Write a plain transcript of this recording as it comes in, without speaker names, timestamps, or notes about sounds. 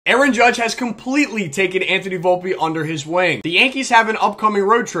Aaron Judge has completely taken Anthony Volpe under his wing. The Yankees have an upcoming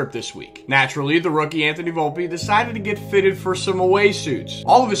road trip this week. Naturally, the rookie Anthony Volpe decided to get fitted for some away suits.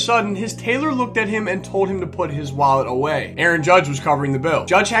 All of a sudden, his tailor looked at him and told him to put his wallet away. Aaron Judge was covering the bill.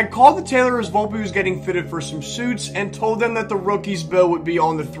 Judge had called the tailor as Volpe was getting fitted for some suits and told them that the rookie's bill would be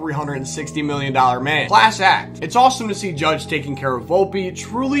on the $360 million man. Class act. It's awesome to see Judge taking care of Volpe,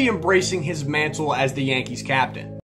 truly embracing his mantle as the Yankees captain.